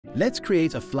Let's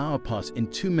create a flower pot in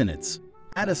 2 minutes.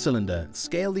 Add a cylinder,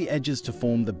 scale the edges to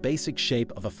form the basic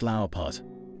shape of a flower pot.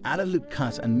 Add a loop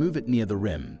cut and move it near the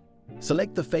rim.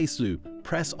 Select the face loop,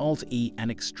 press Alt-E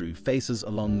and extrude faces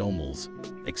along normals.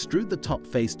 Extrude the top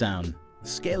face down,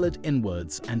 scale it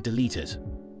inwards and delete it.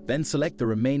 Then select the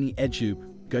remaining edge loop,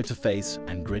 go to face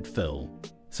and grid fill.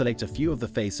 Select a few of the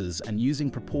faces and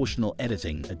using proportional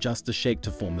editing, adjust the shape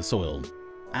to form the soil.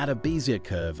 Add a Bezier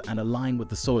curve and align with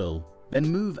the soil. Then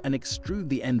move and extrude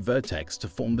the end vertex to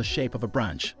form the shape of a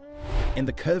branch. In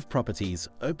the curve properties,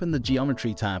 open the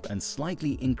geometry tab and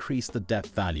slightly increase the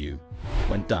depth value.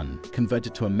 When done, convert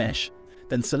it to a mesh.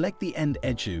 Then select the end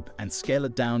edge loop and scale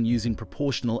it down using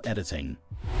proportional editing.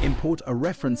 Import a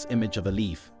reference image of a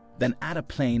leaf, then add a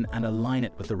plane and align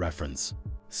it with the reference.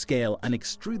 Scale and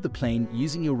extrude the plane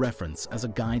using your reference as a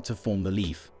guide to form the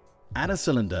leaf. Add a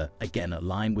cylinder, again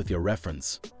align with your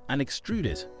reference, and extrude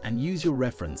it and use your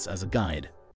reference as a guide.